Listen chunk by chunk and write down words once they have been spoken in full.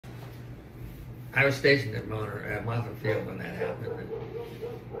I was stationed at Moffett Field when that happened.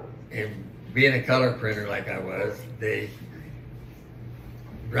 And being a color printer like I was,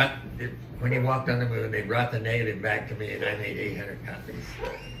 when you walked on the moon, they brought the negative back to me, and I made 800 copies.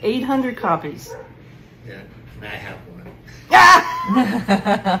 800 copies. Yeah, and I have one.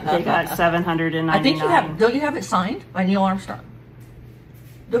 They got 799. I think you have. Don't you have it signed by Neil Armstrong?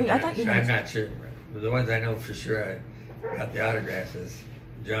 I thought you. I'm not sure. The ones I know for sure I got the autographs is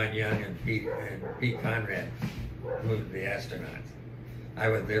John Young and Pete Conrad, moved the astronauts. I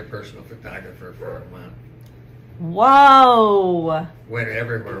was their personal photographer for a month. Whoa! Went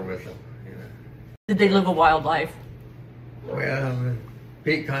everywhere with them. You know. Did they live a wild life? Well,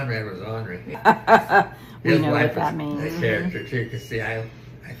 Pete Conrad was ornery. We know what that means. A character too, because see, I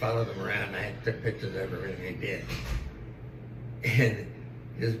followed him around. I took pictures of everything he did, and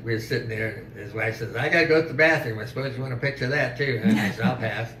we were sitting there. And his wife says, "I gotta go to the bathroom. I suppose you want a picture of that too." And I said, "I'll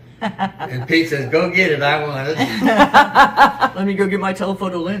pass." And Pete says, "Go get it. I want it." Let me go get my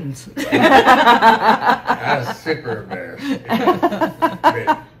telephoto lens. I was super embarrassed.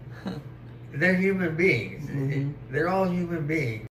 But they're human beings. They're all human beings.